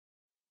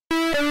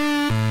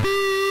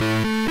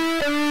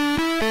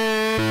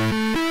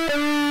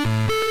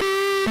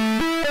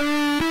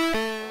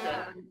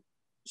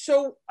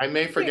I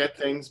may forget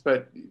things,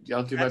 but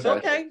I'll do my That's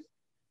best. okay.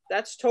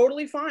 That's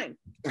totally fine.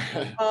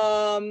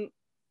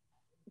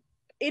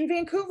 In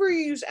Vancouver,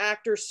 you use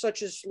actors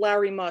such as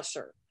Larry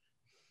Musser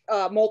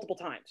multiple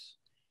times.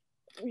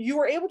 You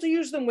were able to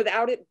use them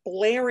without it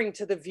blaring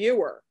to the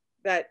viewer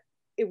that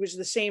it was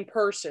the same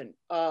person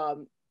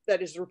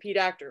that is the repeat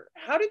actor.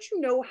 How did you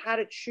know how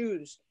to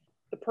choose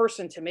the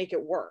person to make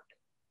it work?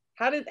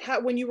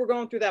 When you were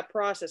going through that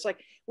process, like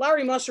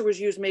Larry Musser was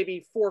used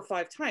maybe 4 or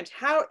 5 times,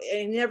 how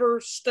it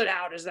never stood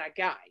out as that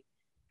guy?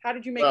 How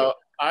did you make it? Well,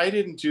 I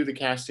didn't do the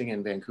casting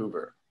in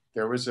Vancouver.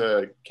 There was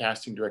a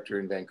casting director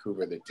in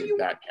Vancouver that did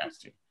that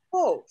casting.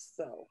 Both,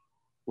 though.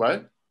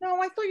 What?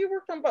 No, I thought you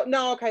worked on both.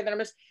 No, okay, then I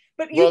missed.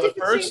 But you Well, did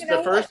the scene in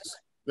LA.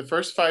 the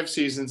first 5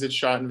 seasons it's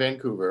shot in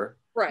Vancouver.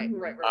 Right.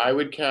 I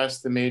would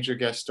cast the major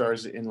guest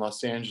stars in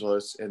Los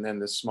Angeles, and then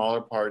the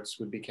smaller parts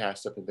would be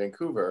cast up in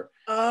Vancouver.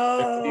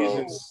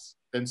 Oh.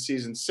 Then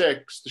season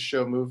 6, the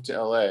show moved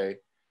to LA.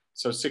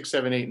 So 6,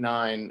 7, 8,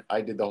 9,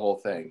 I did the whole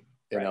thing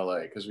in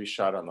LA because we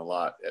shot on the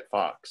lot at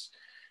Fox.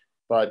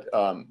 But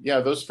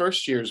yeah, those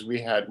first years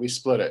we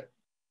split it.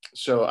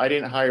 So I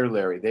didn't hire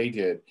Larry, they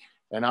did.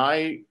 And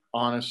I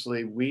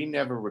honestly, we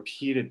never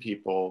repeated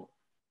people,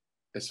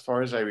 as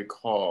far as I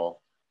recall,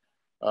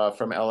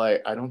 from LA.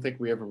 I don't think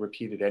we ever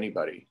repeated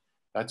anybody.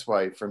 That's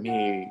why for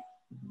me,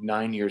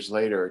 9 years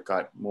later, it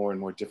got more and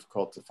more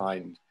difficult to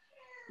find,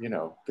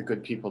 the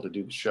good people to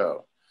do the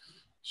show.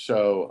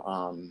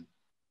 So,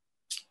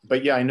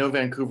 but yeah, I know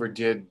Vancouver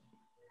did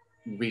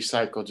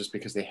recycle just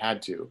because they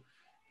had to,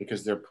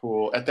 because their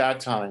pool at that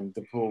time,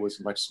 the pool was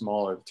much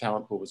smaller. The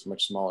talent pool was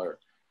much smaller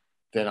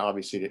than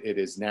obviously it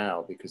is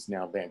now, because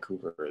now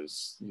Vancouver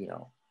is,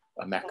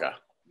 a mecca.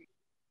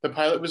 The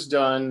pilot was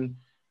done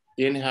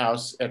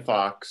in-house at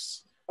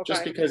Fox,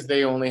 just because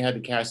they only had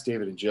to cast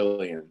David and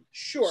Jillian.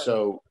 Sure.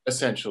 So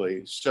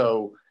essentially,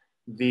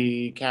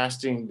 the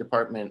casting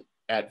department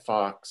at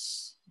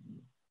Fox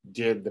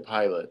did the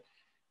pilot.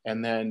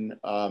 And then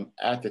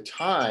at the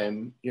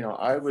time,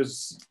 I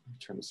was,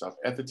 turn this off.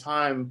 At the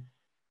time,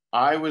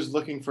 I was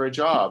looking for a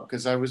job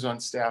because I was on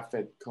staff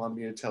at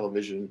Columbia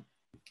Television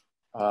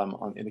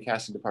in the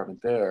casting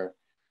department there.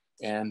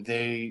 And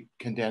they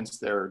condensed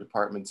their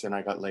departments and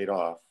I got laid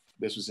off.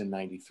 This was in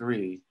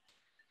 93.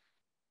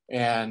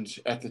 And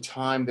at the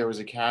time, there was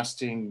a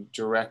casting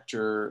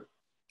director.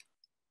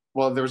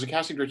 Well, there was a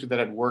casting director that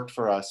had worked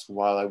for us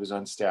while I was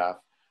on staff,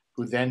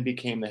 who then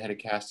became the head of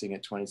casting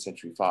at 20th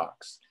Century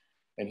Fox.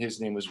 And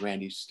his name was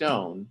Randy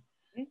Stone.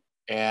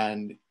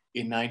 And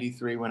in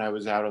 93, when I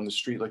was out on the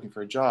street looking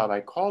for a job,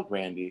 I called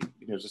Randy,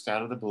 just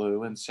out of the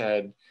blue and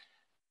said,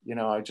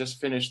 I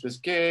just finished this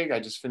gig. I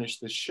just finished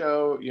this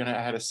show. I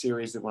had a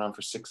series that went on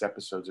for 6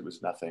 episodes. It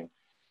was nothing.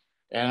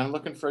 And I'm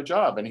looking for a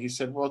job. And he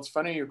said, well, it's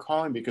funny you're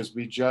calling because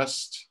we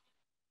just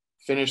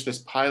finished this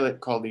pilot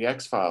called the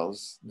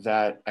X-Files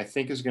that I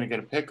think is going to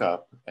get a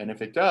pickup. And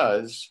if it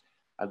does,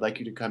 I'd like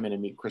you to come in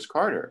and meet Chris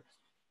Carter.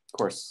 Of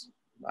course,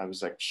 I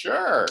was like,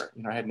 sure.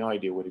 I had no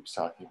idea what he was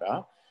talking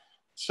about.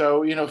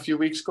 So, a few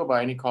weeks go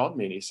by and he called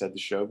me and he said the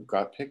show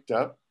got picked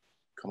up.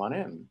 Come on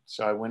in.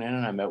 So I went in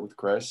and I met with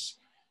Chris.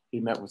 He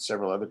met with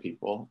several other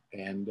people.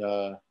 And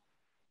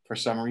for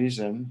some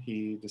reason,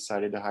 he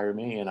decided to hire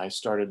me. And I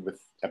started with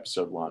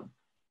episode 1.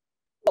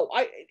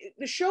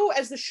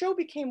 As the show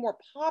became more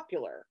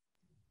popular,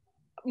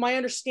 my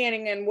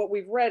understanding and what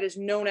we've read is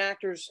known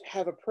actors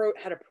had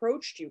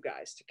approached you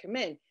guys to come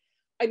in.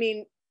 I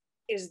mean,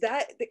 is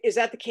that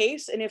the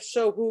case? And if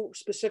so, who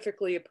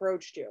specifically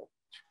approached you?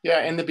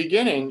 Yeah, in the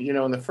beginning,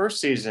 in the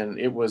first season,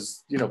 it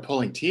was,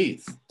 pulling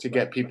teeth to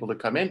get people to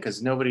come in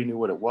because nobody knew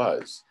what it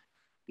was.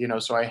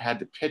 So I had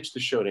to pitch the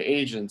show to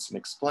agents and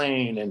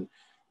explain and,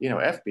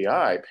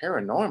 FBI,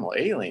 paranormal,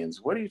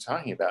 aliens, what are you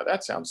talking about?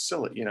 That sounds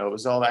silly. It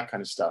was all that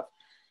kind of stuff.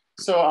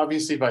 So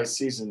obviously by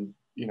season,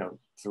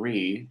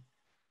 3,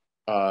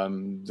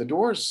 the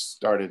doors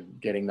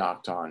started getting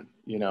knocked on,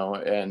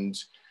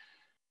 and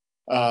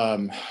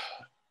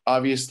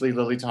obviously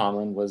Lily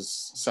Tomlin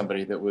was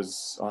somebody that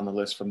was on the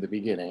list from the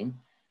beginning.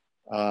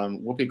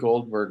 Whoopi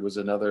Goldberg was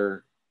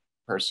another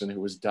person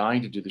who was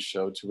dying to do the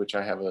show, to which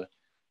I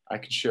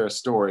could share a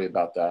story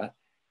about that.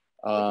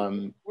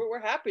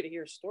 We're happy to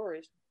hear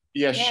stories.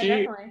 Yeah,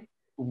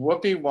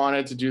 Whoopi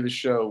wanted to do the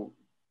show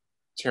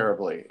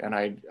terribly, and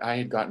I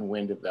had gotten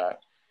wind of that.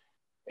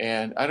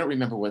 And I don't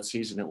remember what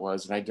season it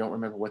was, and I don't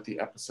remember what the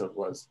episode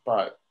was,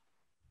 but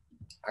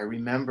I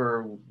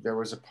remember there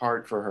was a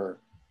part for her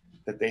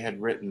that they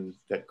had written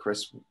that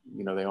Chris,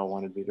 they all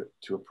wanted me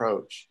to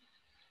approach.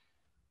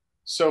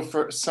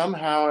 So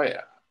somehow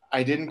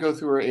I didn't go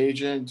through her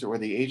agent, or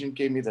the agent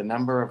gave me the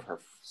number of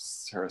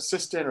her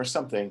assistant or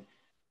something,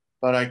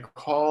 but I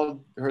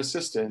called her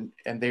assistant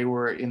and they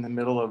were in the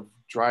middle of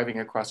driving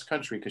across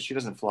country because she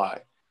doesn't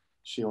fly.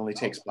 She only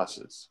takes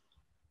buses.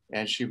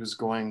 And she was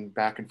going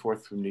back and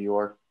forth from New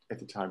York at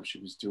the time. She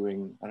was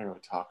doing, I don't know, a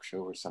talk show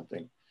or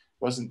something. It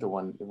wasn't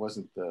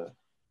the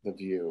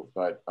View,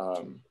 but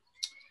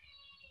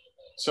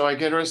so I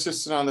get her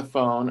assistant on the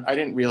phone. I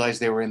didn't realize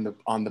they were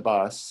on the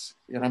bus,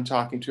 and I'm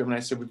talking to him and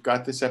I said, we've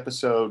got this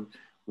episode.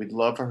 We'd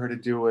love for her to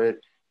do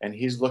it. And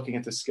he's looking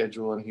at the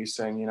schedule and he's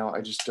saying,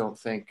 I just don't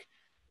think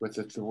with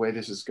the way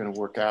this is going to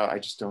work out, I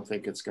just don't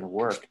think it's going to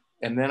work.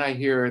 And then I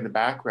hear in the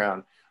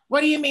background,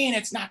 what do you mean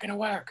it's not going to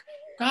work?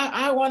 God,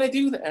 I want to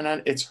do that.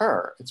 And it's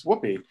her, it's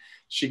Whoopi.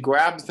 She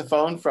grabs the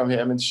phone from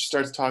him and she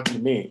starts talking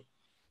to me.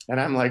 And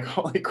I'm like,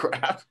 holy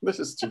crap, this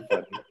is too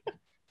funny.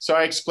 So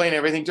I explain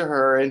everything to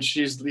her and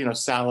she's,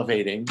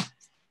 salivating.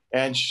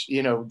 And,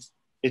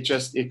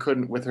 it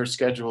couldn't, with her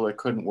schedule, it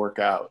couldn't work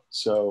out.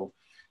 So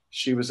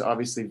she was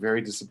obviously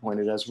very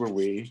disappointed, as were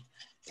we.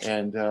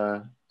 And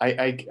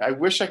I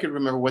wish I could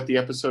remember what the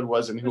episode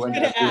was and who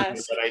ended up doing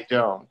it, but I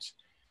don't.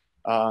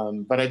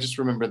 But I just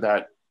remember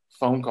that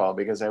phone call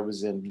because I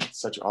was in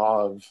such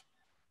awe of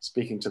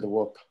speaking to the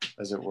whoop,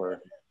 as it were.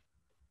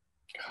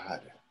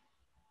 God.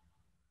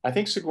 I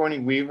think Sigourney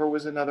Weaver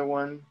was another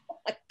one. Oh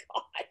my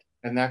God.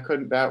 And that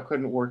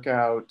couldn't work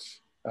out.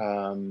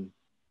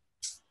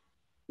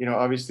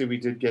 Obviously we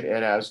did get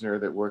Ed Asner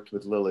that worked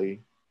with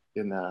Lily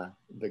in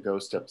the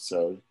Ghost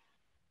episode.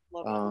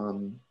 I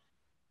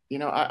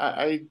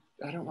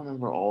don't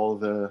remember all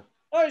the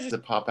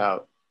pop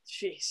out.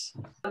 Jeez.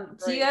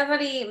 Do you have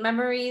any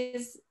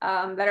memories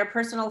that are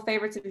personal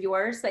favorites of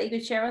yours that you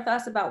could share with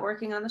us about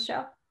working on the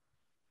show?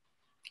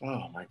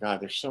 Oh my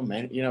God, there's so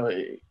many.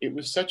 It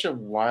was such a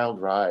wild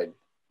ride.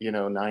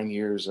 9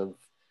 years of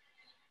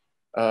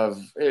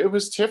it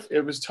was tough.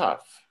 It was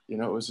tough. It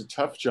was a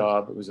tough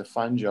job. It was a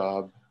fun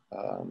job.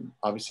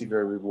 Obviously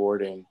very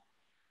rewarding.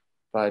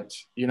 But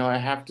I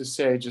have to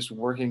say, just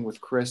working with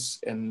Chris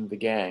and the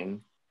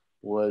gang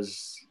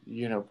was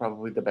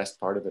probably the best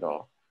part of it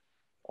all.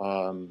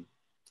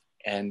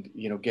 And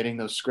getting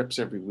those scripts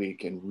every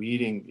week and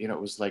reading, it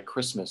was like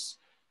Christmas,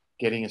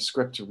 getting a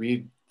script to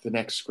read the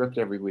next script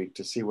every week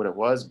to see what it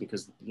was,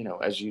 because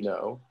as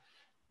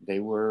they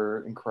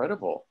were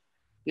incredible,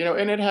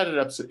 and it had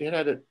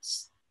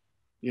its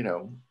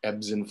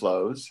ebbs and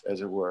flows,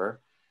 as it were.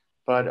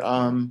 But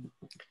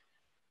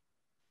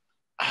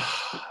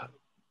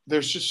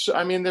there's just,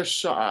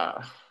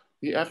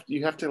 you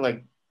have to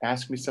like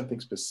ask me something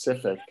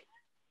specific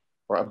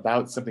or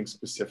about something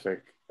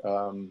specific.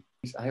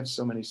 I have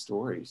so many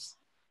stories.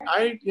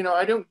 I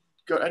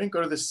didn't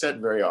go to the set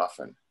very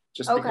often.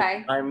 Just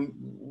okay. Because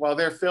while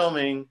they're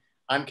filming,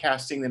 I'm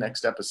casting the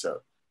next episode.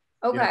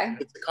 Okay.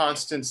 It's a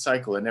constant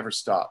cycle. It never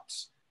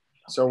stops.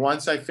 So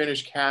once I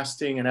finish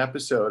casting an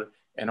episode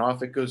and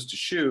off it goes to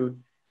shoot,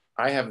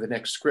 I have the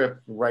next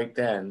script right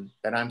then,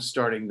 and I'm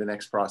starting the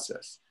next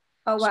process.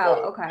 Oh, wow.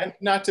 So, okay. And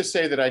not to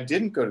say that I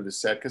didn't go to the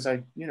set, because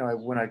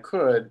when I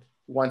could,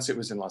 once it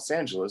was in Los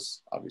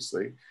Angeles,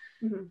 obviously,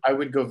 mm-hmm. I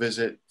would go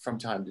visit from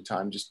time to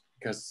time just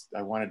because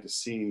I wanted to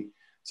see.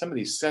 Some of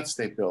these sets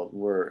they built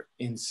were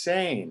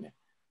insane.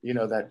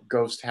 That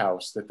ghost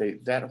house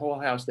that whole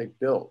house they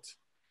built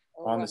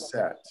on the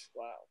set.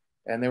 Wow.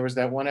 And there was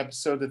that one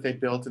episode that they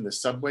built in the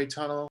subway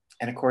tunnel.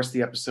 And of course,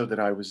 the episode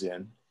that I was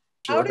in.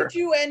 How did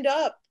you end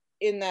up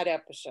in that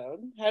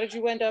episode? How did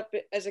you end up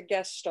as a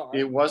guest star?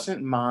 It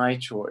wasn't my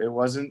choice. It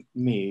wasn't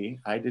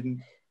me. I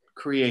didn't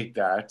create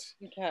that.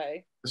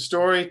 Okay. The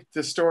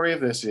story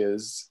of this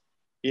is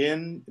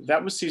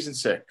that was season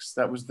 6.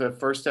 That was the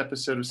first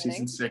episode of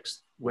season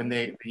 6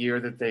 the year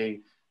that they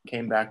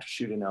came back to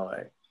shoot in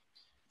LA.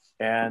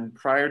 And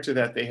prior to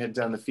that, they had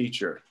done the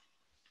feature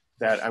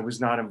that I was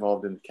not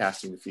involved in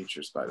casting the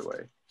features, by the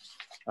way.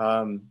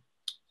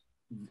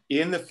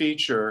 In the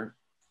feature,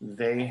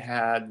 they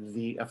had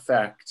the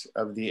effect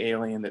of the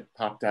alien that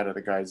popped out of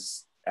the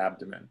guy's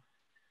abdomen.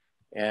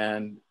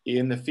 And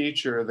in the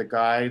feature, the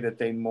guy that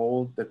they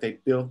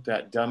built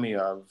that dummy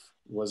of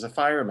was a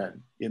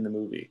fireman in the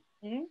movie.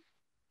 Mm-hmm.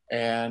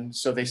 And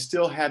so they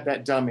still had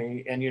that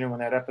dummy. And, in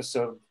that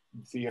episode,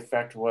 the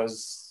effect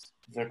was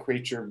the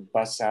creature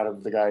busts out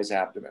of the guy's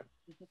abdomen.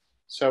 Mm-hmm.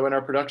 So in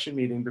our production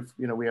meeting,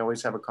 we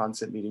always have a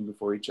concept meeting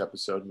before each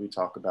episode. And we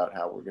talk about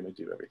how we're going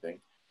to do everything.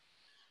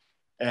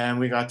 And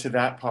we got to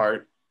that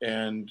part.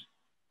 And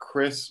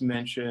Chris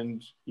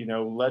mentioned,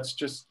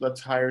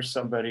 let's hire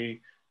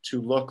somebody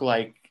to look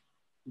like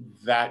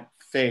that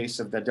face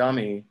of the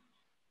dummy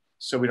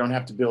so we don't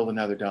have to build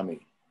another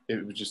dummy.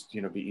 It would just,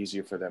 be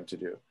easier for them to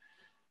do.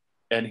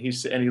 And he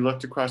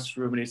looked across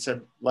the room and he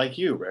said, like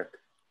you, Rick.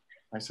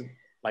 I said,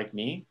 like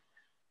me?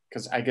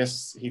 Because I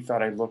guess he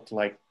thought I looked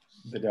like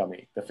the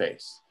dummy, the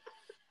face.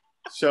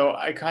 So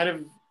I kind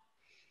of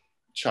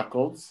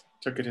chuckled,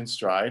 took it in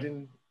stride,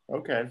 and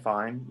okay,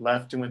 fine.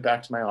 Left and went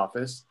back to my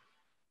office,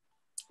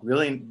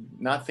 really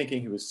not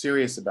thinking he was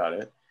serious about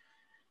it.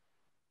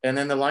 And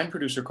then the line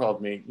producer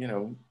called me,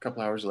 a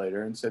couple hours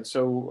later and said,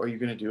 so are you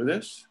going to do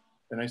this?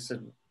 And I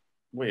said,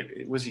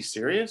 wait, was he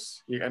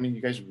serious? You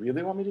guys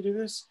really want me to do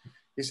this?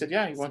 He said,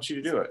 yeah, he wants you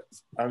to do it.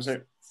 I was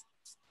like,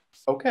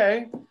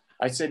 okay.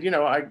 I said,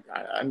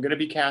 I'm going to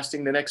be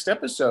casting the next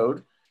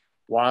episode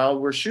while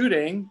we're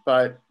shooting,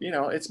 but,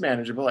 it's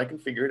manageable. I can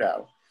figure it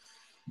out.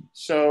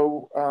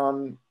 So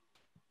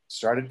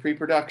started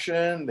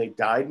pre-production. They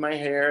dyed my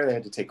hair. They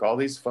had to take all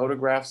these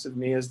photographs of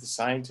me as the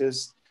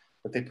scientist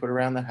that they put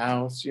around the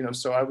house,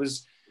 so I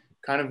was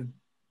kind of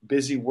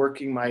busy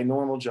working my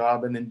normal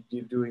job and then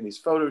doing these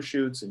photo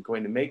shoots and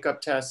going to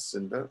makeup tests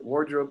and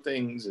wardrobe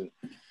things.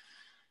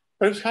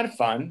 But it was kind of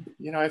fun.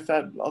 You know, I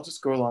thought I'll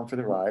just go along for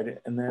the ride.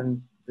 And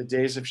then the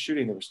days of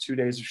shooting, there was 2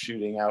 days of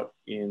shooting out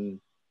in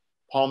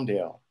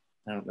Palmdale.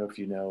 I don't know if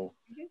you know,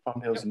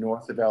 Palmdale's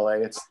north of LA.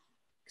 It's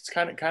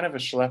kind of a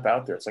schlep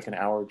out there. It's like an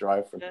hour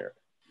drive from here.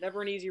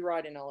 Never an easy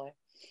ride in LA.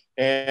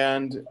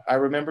 And I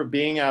remember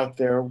being out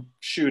there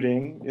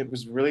shooting. It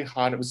was really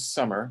hot. It was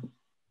summer.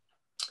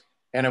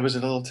 And it was a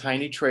little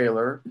tiny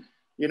trailer,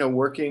 you know,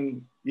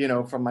 working, you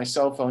know, from my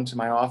cell phone to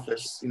my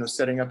office, you know,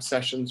 setting up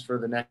sessions for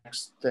the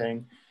next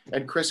thing.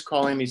 And Chris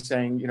calling me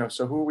saying, you know,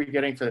 so who are we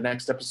getting for the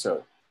next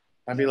episode?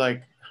 I'd be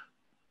like,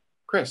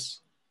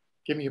 Chris,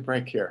 give me a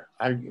break here.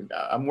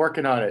 I'm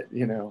working on it,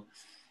 you know.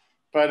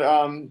 But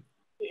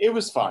it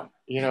was fun,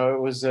 you know.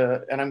 It was,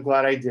 and I'm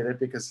glad I did it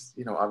because,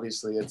 you know,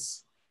 obviously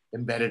it's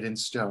embedded in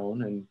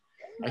stone, and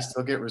I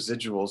still get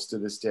residuals to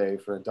this day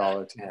for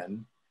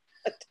 $1.10.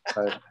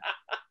 But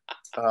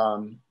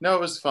no, it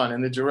was fun.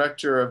 And the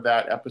director of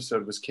that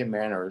episode was Kim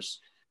Manners,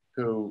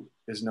 who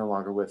is no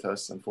longer with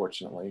us,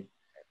 unfortunately,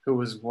 who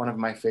was one of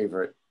my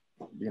favorite.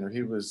 You know,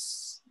 he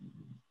was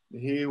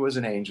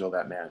an angel,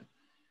 that man.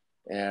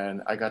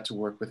 And I got to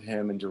work with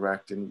him and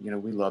direct, and, you know,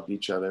 we loved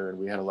each other and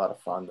we had a lot of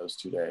fun those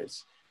 2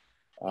 days.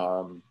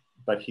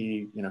 But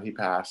he, you know, he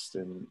passed,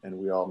 and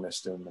we all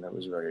missed him, and it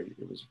was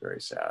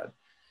very sad.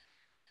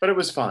 But it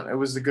was fun. It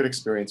was a good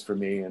experience for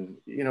me. And,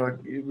 you know,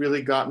 it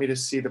really got me to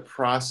see the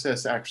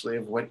process actually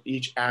of what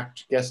each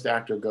guest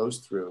actor goes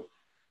through,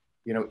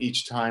 you know,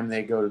 each time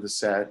they go to the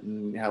set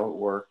and how it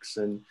works.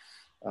 And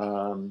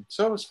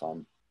so it was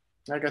fun.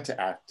 I got to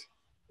act.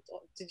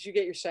 Did you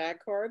get your SAG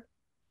card?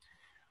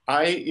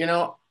 You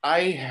know,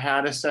 I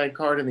had a SAG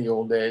card in the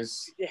old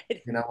days. You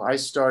did? You know, I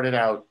started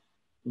out,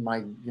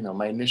 my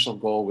initial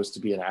goal was to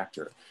be an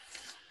actor.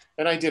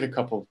 And I did a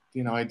couple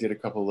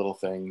little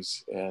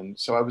things. And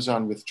so I was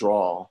on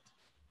withdrawal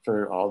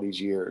for all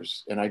these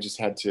years. And I just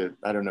had to,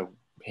 I don't know,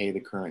 pay the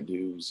current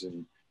dues,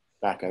 and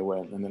back I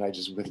went. And then I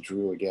just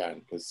withdrew again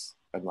because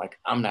I'm like,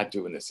 I'm not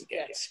doing this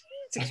again. Yes.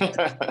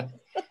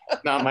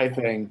 Not my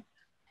thing.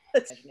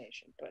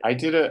 Imagination, but. I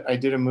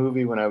did a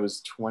movie when I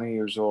was 20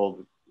 years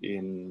old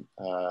in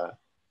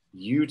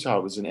Utah.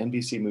 It was an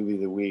NBC movie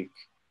of the week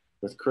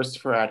with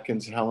Christopher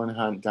Atkins, Helen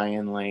Hunt,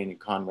 Diane Lane, and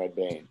Conrad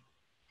Bain.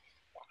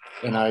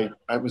 And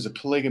I was a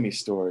polygamy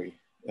story,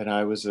 and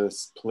I was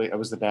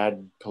the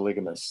bad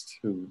polygamist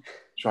who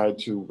tried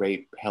to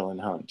rape Helen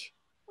Hunt.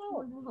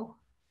 Oh no,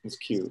 it's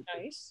cute.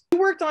 Nice. You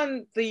worked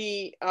on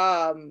the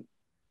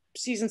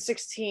season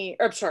 16.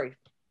 I'm sorry,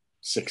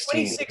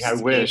 16. I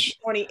wish.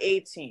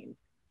 2018.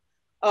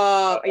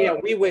 Yeah,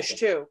 we wish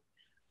too.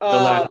 The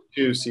last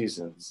 2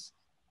 seasons.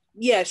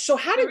 Yeah. So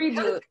how did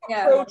you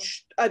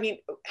approach? I mean,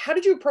 how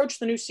did you approach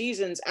the new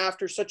seasons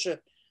after such a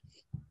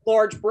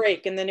large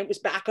break, and then it was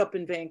back up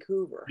in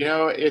Vancouver? You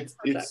know, it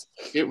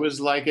was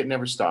like it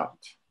never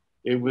stopped.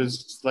 It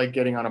was like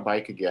getting on a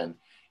bike again.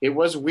 It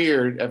was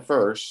weird at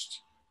first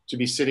to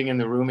be sitting in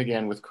the room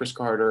again with Chris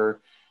Carter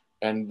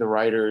and the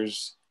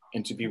writers,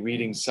 and to be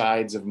reading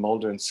sides of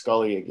Mulder and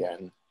Scully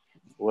again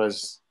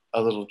was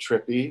a little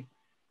trippy.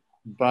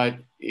 But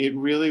it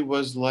really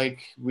was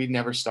like we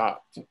never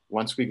stopped.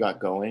 Once we got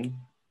going,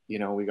 you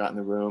know, we got in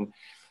the room.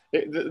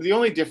 The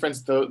only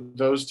difference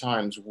those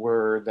times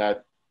were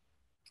that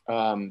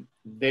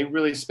they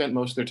really spent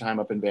most of their time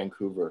up in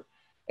Vancouver.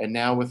 And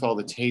now with all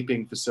the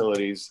taping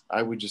facilities,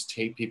 I would just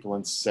tape people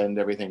and send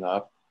everything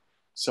up.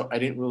 So I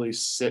didn't really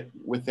sit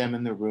with them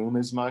in the room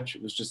as much.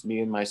 It was just me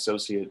and my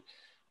associate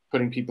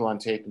putting people on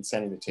tape and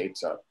sending the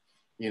tapes up,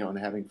 you know, and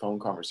having phone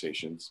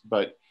conversations.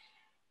 But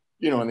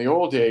you know, in the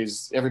old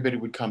days, everybody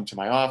would come to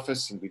my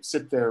office and we'd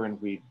sit there and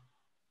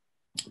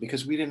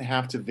because we didn't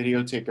have to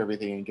videotape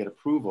everything and get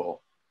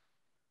approval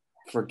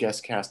for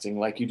guest casting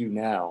like you do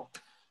now.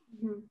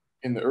 Mm-hmm.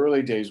 In the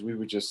early days, we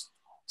would just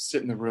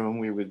sit in the room,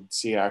 we would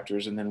see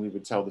actors, and then we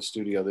would tell the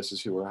studio, this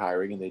is who we're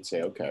hiring, and they'd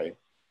say, okay.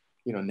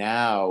 You know,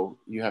 now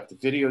you have to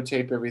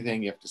videotape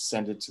everything, you have to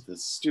send it to the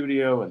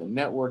studio and the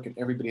network, and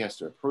everybody has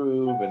to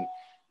approve, and,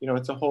 you know,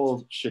 it's a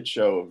whole shit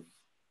show of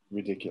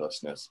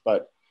ridiculousness.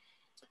 But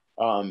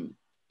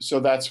so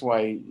that's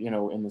why, you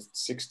know, in the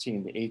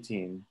 16 to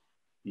 18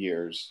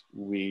 years,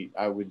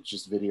 I would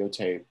just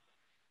videotape,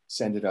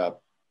 send it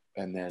up,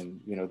 and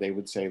then, you know, they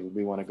would say,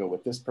 we want to go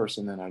with this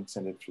person, then I'd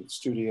send it to the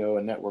studio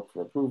and network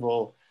for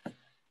approval,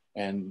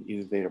 and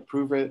either they'd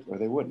approve it or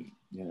they wouldn't.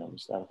 You know,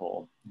 it's that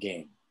whole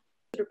game.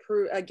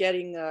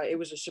 It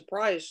was a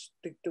surprise,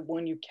 the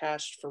one you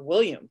cast for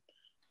William.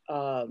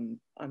 I'm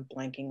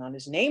blanking on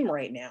his name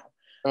right now.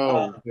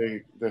 Oh,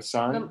 the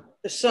son?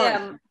 The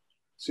son. Yeah.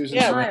 Susan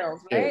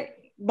Miles, right?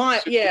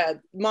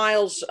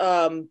 Miles.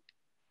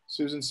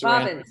 Susan Sarandon.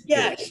 Robbins.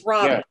 Yes,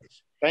 Robbins. Yeah.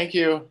 Thank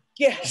you.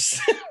 Yes.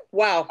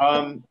 Wow.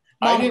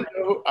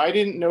 I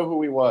didn't know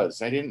who he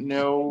was. I didn't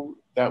know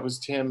that was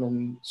Tim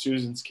and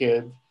Susan's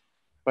kid,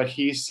 but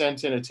he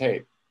sent in a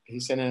tape. He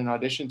sent in an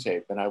audition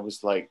tape, and I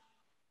was like,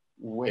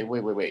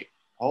 wait,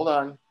 hold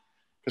on,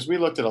 because we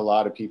looked at a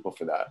lot of people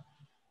for that.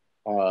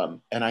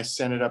 And I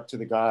sent it up to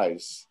the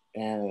guys,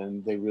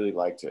 and they really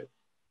liked it.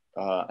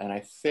 And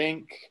I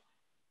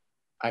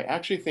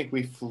actually think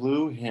we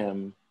flew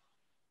him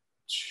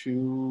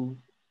to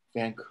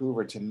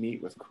Vancouver to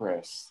meet with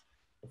Chris.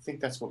 I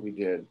think that's what we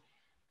did,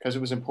 because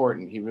it was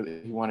important. He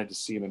wanted to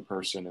see him in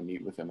person and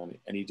meet with him,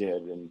 and he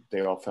did, and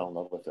they all fell in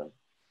love with him.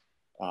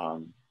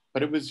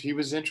 But he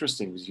was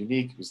interesting. He was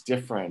unique. He was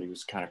different. He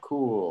was kind of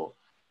cool.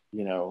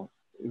 You know,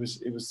 it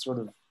was sort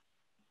of a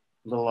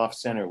little off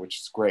center, which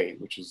is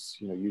great. Which is,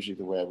 you know, usually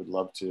the way I would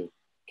love to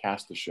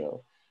cast the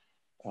show.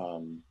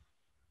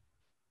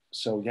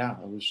 So yeah,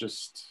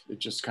 it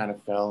just kind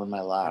of fell in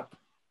my lap.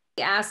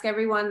 Ask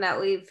everyone that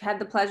we've had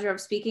the pleasure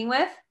of speaking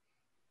with.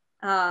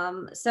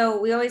 So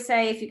we always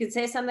say, if you could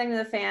say something to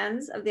the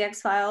fans of the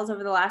X-Files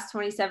over the last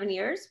 27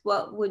 years,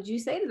 what would you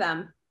say to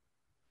them?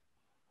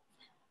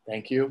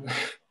 Thank you.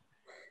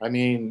 I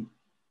mean,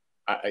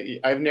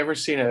 I've never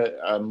seen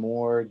a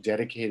more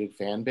dedicated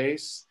fan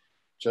base,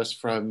 just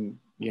from,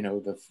 you know,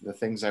 the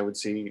things I would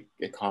see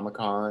at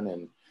Comic-Con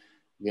and,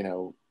 you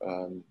know,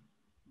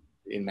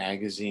 in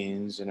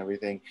magazines and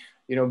everything.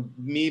 You know,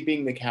 me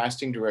being the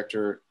casting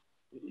director,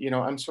 you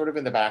know, I'm sort of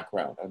in the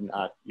background. I'm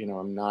not, you know,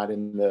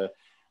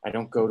 I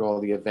don't go to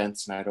all the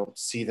events, and I don't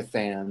see the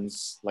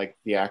fans like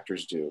the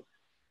actors do.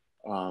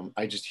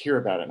 I just hear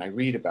about it and I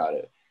read about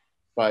it.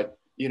 But,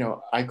 you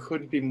know, I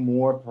couldn't be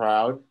more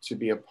proud to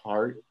be a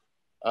part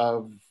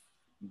of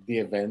the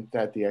event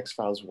that the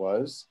X-Files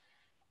was.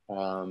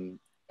 And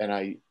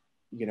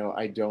you know,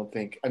 I don't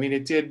think, I mean,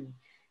 it did,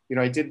 you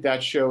know, I did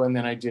that show, and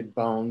then I did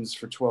Bones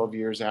for 12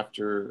 years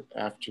after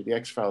the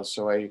X-Files.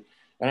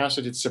 And I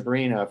also did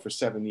Sabrina for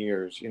 7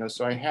 years, you know,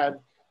 so I had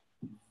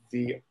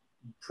the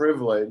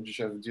privilege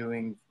of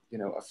doing, you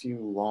know, a few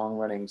long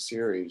running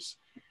series.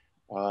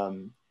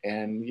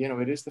 And, you know,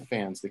 it is the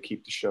fans that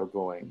keep the show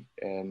going.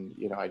 And,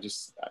 you know,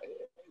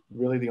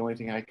 really the only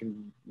thing I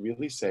can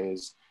really say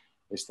is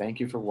thank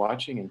you for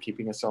watching and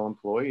keeping us all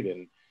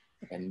employed,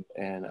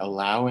 and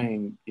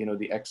allowing, you know,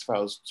 the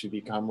X-Files to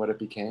become what it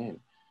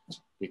became.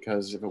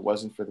 Because if it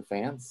wasn't for the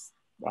fans,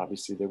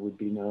 obviously they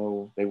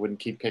wouldn't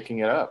keep picking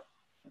it up.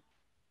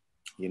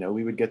 You know,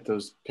 we would get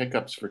those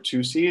pickups for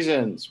 2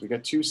 seasons. We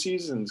got 2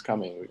 seasons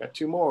coming. We got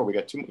 2 more. We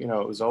got 2, you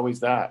know, it was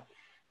always that,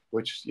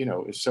 which, you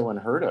know, is so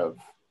unheard of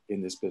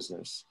in this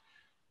business,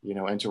 you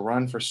know, and to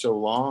run for so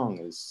long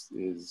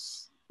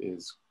is,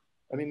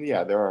 I mean,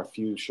 yeah, there are a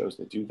few shows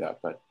that do that,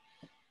 but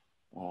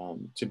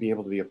to be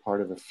able to be a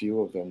part of a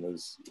few of them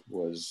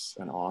was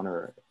an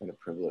honor and a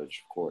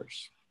privilege, of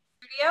course.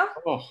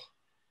 Oh,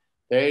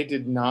 they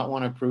did not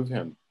want to approve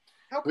him.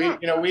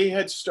 We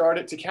had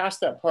started to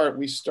cast that part.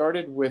 We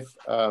started with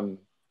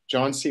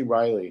John C.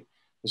 Reilly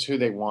was who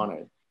they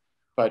wanted,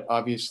 but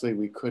obviously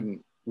we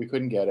couldn't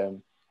get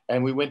him,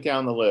 and we went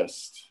down the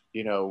list.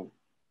 You know,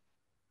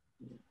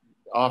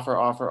 offer,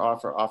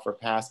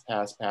 pass.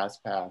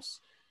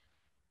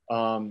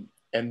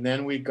 And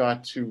then we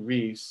got to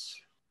Reese,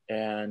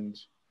 and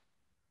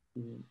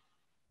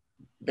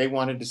they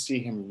wanted to see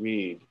him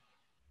read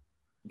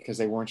because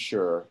they weren't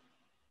sure.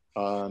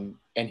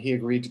 And he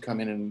agreed to come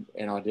in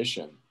and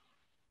audition,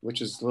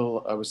 which is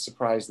I was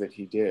surprised that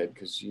he did,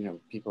 because, you know,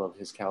 people of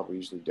his caliber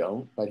usually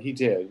don't, but he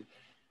did.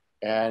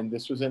 And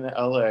this was in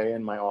LA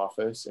in my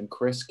office, and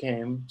Chris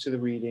came to the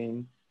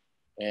reading,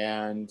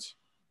 and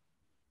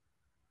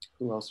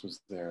who else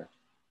was there?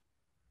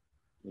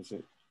 Was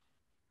it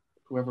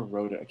whoever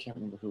wrote it? I can't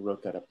remember who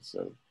wrote that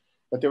episode,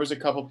 but there was a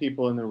couple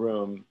people in the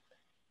room,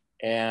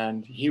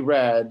 and he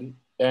read,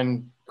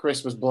 and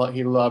Chris was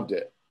he loved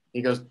it.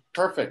 He goes,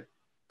 perfect,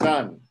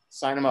 done,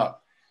 sign him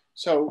up.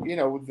 So, you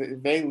know,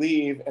 they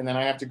leave, and then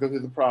I have to go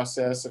through the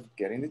process of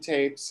getting the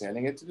tape,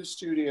 sending it to the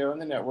studio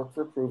and the network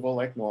for approval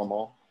like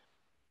normal.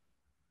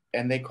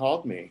 And they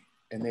called me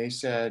and they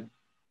said,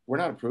 we're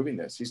not approving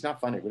this. He's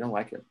not funny. We don't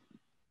like him.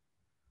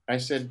 I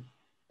said,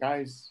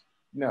 guys,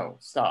 no,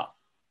 stop.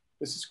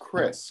 This is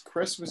Chris.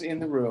 Chris was in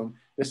the room.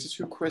 This is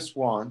who Chris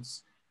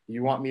wants.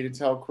 You want me to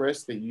tell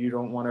Chris that you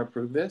don't want to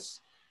approve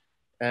this?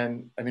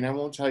 And I mean, I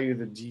won't tell you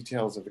the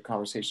details of the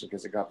conversation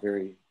because it got a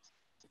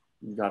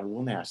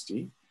little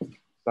nasty.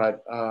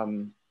 But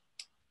to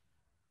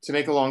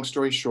make a long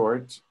story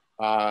short,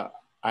 I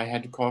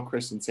had to call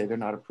Chris and say they're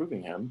not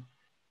approving him.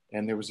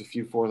 And there was a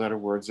few 4-letter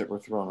words that were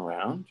thrown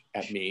around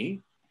at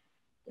me.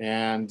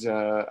 And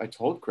I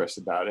told Chris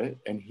about it,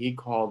 and he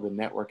called the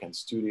network and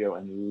studio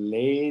and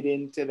laid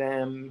into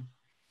them.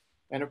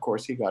 And of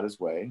course, he got his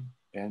way,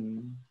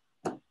 and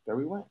there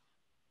we went.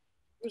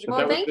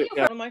 Well, thank you.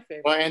 One of my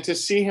favorites. Well, and to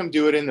see him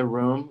do it in the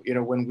room, you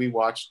know, when we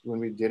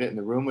did it in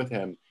the room with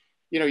him,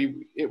 you know,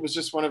 it was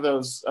just one of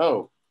those,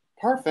 oh,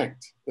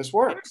 perfect, this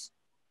works.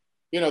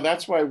 You know,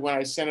 that's why when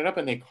I sent it up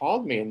and they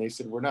called me and they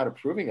said, we're not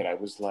approving it, I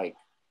was like,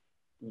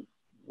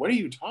 what are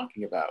you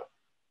talking about?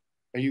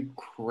 Are you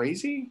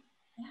crazy?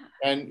 Yeah.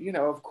 And, you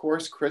know, of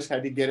course, Chris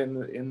had to get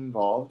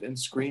involved and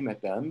scream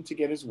at them to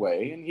get his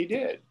way, and he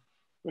did,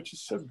 which is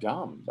so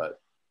dumb,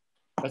 but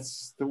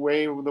that's the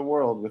way of the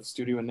world with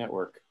studio and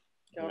network.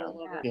 You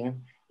know?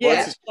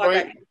 Yeah.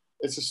 Well,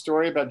 it's a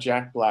story about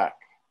Jack Black.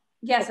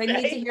 Yes, Okay.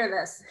 I need to hear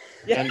this.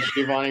 Yeah. and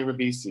Giovanni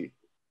Ribisi.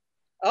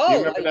 Oh, You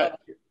remember I that? love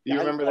it. You I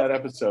remember love that it.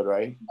 episode,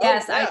 right?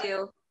 Yes, yeah. I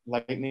do.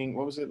 Lightning,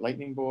 what was it?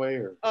 Lightning Boy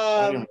or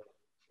I don't even-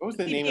 what was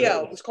the name of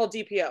DPO. it? It was called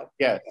DPO.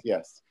 Yes,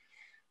 yes.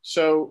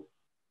 So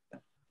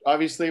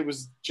obviously it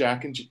was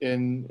Jack and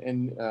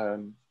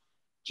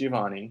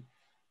Giovanni,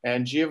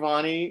 and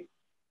Giovanni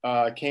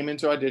came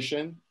into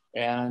audition,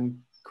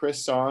 and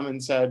Chris saw him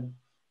and said,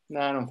 "No,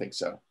 I don't think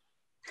so."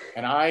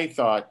 And I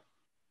thought,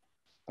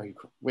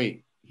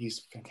 wait, he's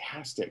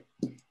fantastic.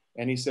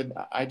 And he said,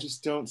 I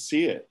just don't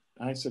see it.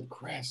 And I said,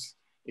 Chris,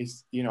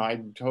 I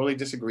totally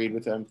disagreed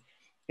with him.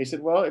 He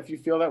said, well, if you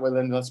feel that way,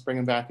 then let's bring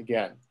him back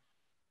again.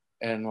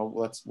 And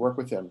let's work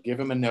with him. Give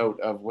him a note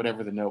of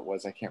whatever the note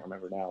was. I can't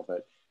remember now.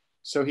 But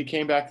so he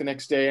came back the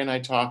next day and I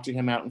talked to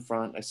him out in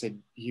front. I said,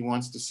 he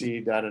wants to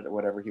see that,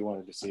 whatever he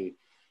wanted to see.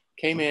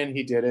 Came in,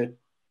 he did it.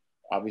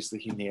 Obviously,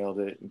 he nailed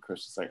it. And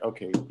Chris was like,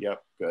 okay,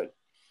 yep, good.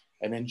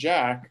 And then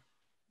Jack,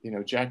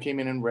 Jack came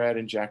in and read,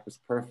 and Jack was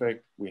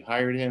perfect. We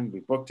hired him, we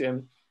booked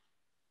him.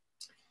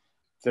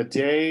 The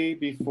day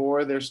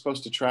before they're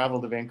supposed to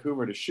travel to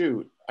Vancouver to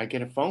shoot, I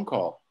get a phone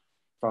call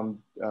from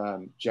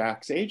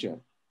Jack's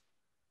agent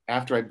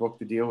after I booked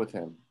the deal with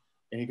him.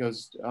 And he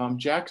goes,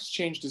 Jack's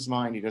changed his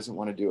mind. He doesn't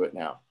want to do it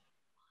now.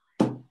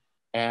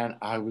 And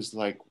I was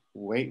like,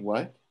 wait,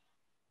 what?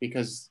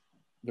 Because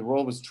the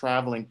role was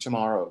traveling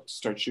tomorrow to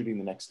start shooting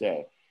the next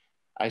day.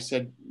 I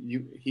said,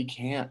 he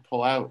can't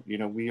pull out.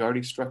 We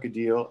already struck a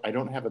deal. I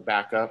don't have a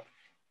backup.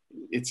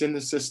 It's in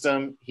the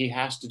system. He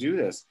has to do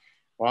this.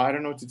 Well, I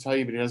don't know what to tell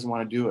you, but he doesn't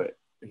want to do it.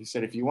 He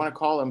said, if you want to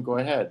call him, go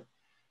ahead.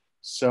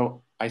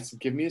 So I said,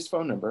 give me his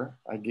phone number.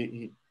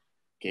 He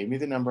gave me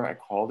the number. I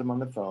called him on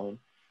the phone.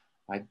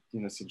 I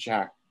said,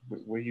 Jack,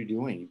 what are you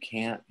doing? You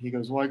can't. He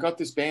goes, well, I got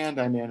this band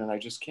I'm in and I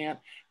just can't.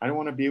 I don't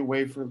want to be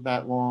away for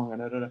that long.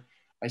 And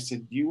I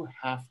said, you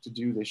have to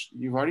do this.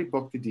 You've already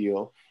booked the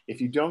deal. If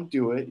you don't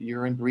do it,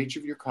 you're in breach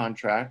of your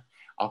contract.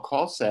 I'll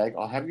call SAG.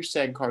 I'll have your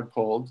SAG card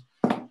pulled.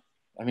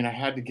 I mean, I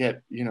had to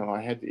get,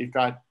 it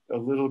got a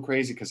little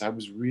crazy because I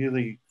was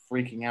really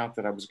freaking out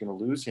that I was going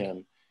to lose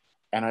him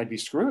and I'd be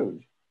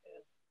screwed.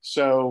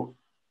 So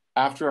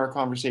after our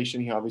conversation,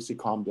 he obviously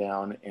calmed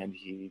down and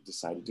he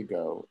decided to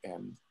go,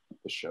 and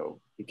the show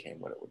became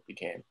what it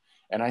became.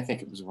 And I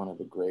think it was one of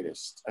the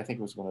greatest. I think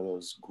it was one of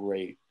those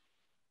great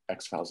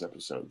X-Files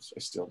episodes. I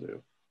still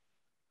do.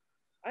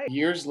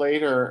 Years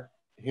later,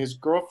 his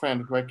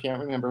girlfriend, who I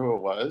can't remember who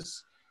it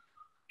was,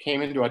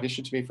 came in to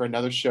audition to me for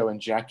another show,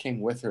 and Jack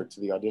came with her to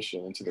the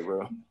audition into the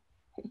room.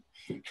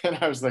 And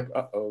I was like,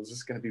 uh-oh, is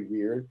this going to be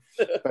weird?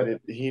 But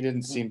he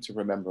didn't seem to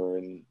remember,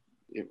 and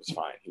it was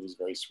fine. He was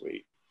very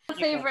sweet.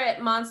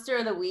 Favorite monster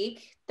of the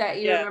week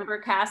that you remember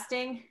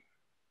casting?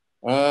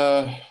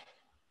 Well,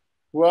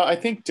 I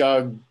think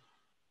Doug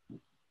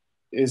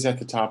is at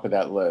the top of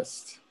that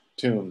list.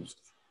 Toombs.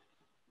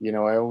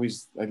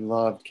 I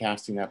loved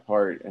casting that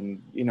part.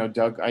 And,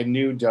 Doug, I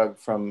knew Doug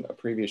from a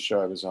previous show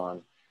I was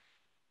on.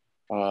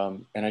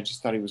 And I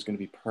just thought he was going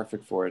to be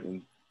perfect for it.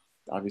 And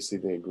obviously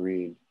they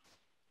agreed.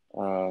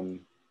 I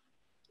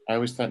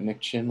always thought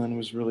Nick Chinlund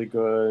was really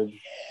good.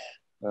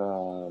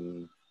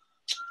 Well,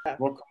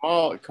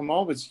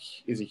 Kamal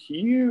is a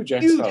huge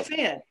X-Files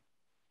fan.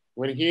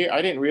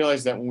 I didn't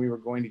realize that when we were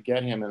going to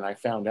get him, and I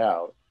found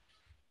out.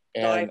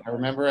 And I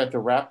remember at the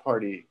wrap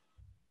party,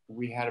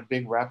 we had a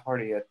big wrap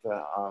party at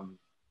the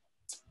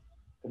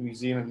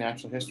Museum of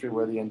Natural History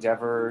where the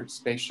Endeavour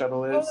space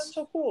shuttle is. Oh, that's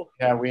so cool.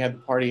 Yeah, we had the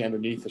party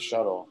underneath the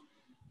shuttle.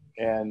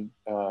 And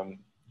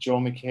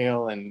Joel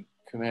McHale and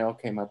Kumail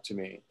came up to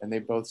me and they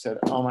both said,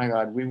 oh my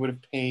God, we would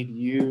have paid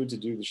you to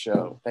do the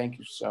show. Thank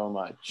you so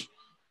much.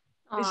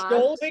 Is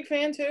Joel a big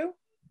fan too?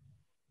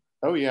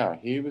 Oh yeah,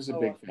 he was a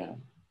big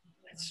fan.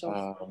 That's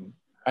so fun.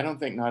 I don't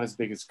think not as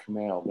big as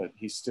Kumail, but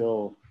he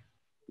still,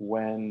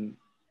 when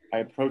I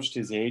approached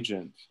his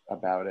agent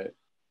about it,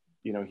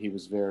 he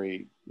was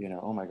very,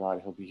 oh my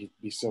God, he'd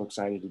be so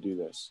excited to do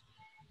this.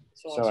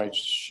 So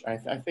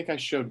I think I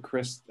showed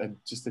Chris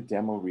just a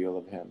demo reel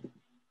of him,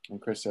 and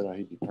Chris said, oh,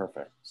 he'd be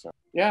perfect. So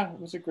yeah, it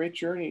was a great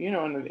journey,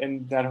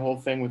 and that whole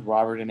thing with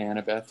Robert and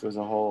Annabeth was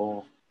a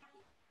whole,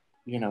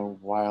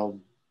 wild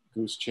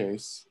goose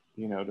chase,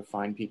 to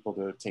find people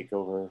to take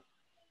over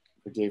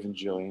for Dave and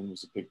Jillian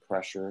was a big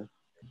pressure.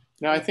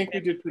 No, I think we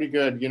did pretty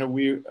good.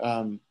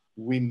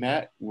 We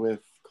met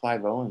with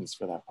Clive Owens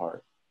for that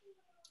part.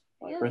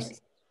 Chris,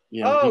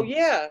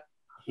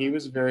 he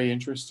was very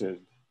interested,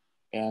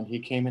 and he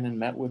came in and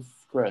met with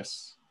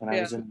Chris, and I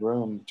was in the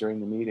room during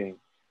the meeting.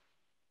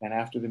 And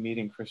after the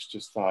meeting, Chris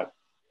just thought,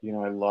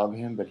 I love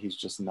him, but he's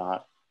just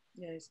not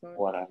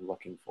what I'm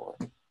looking for.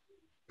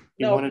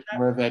 He wanted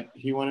more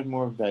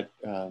of that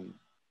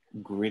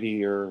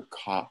grittier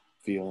cop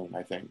feeling,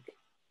 I think,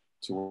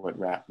 to what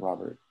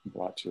Robert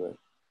brought to it.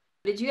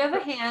 Did you have a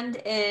hand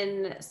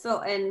in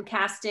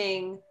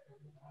casting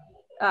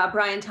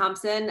Brian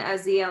Thompson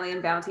as the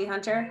alien bounty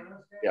hunter?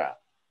 Yeah.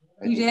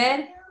 You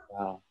did?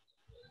 Wow.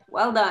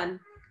 Well done.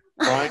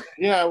 Brian,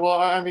 yeah, well,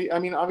 I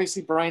mean,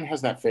 obviously Brian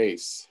has that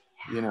face,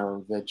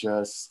 that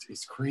just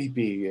is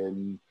creepy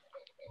and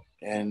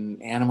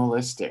and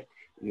animalistic,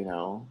 you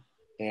know,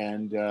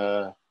 and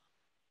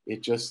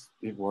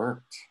it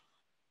worked.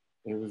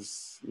 It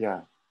was,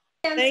 yeah.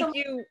 Thank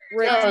you,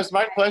 Rick. Yeah, it was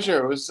my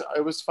pleasure.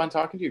 It was fun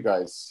talking to you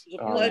guys.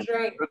 It was a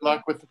pleasure. Good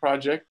luck with the project.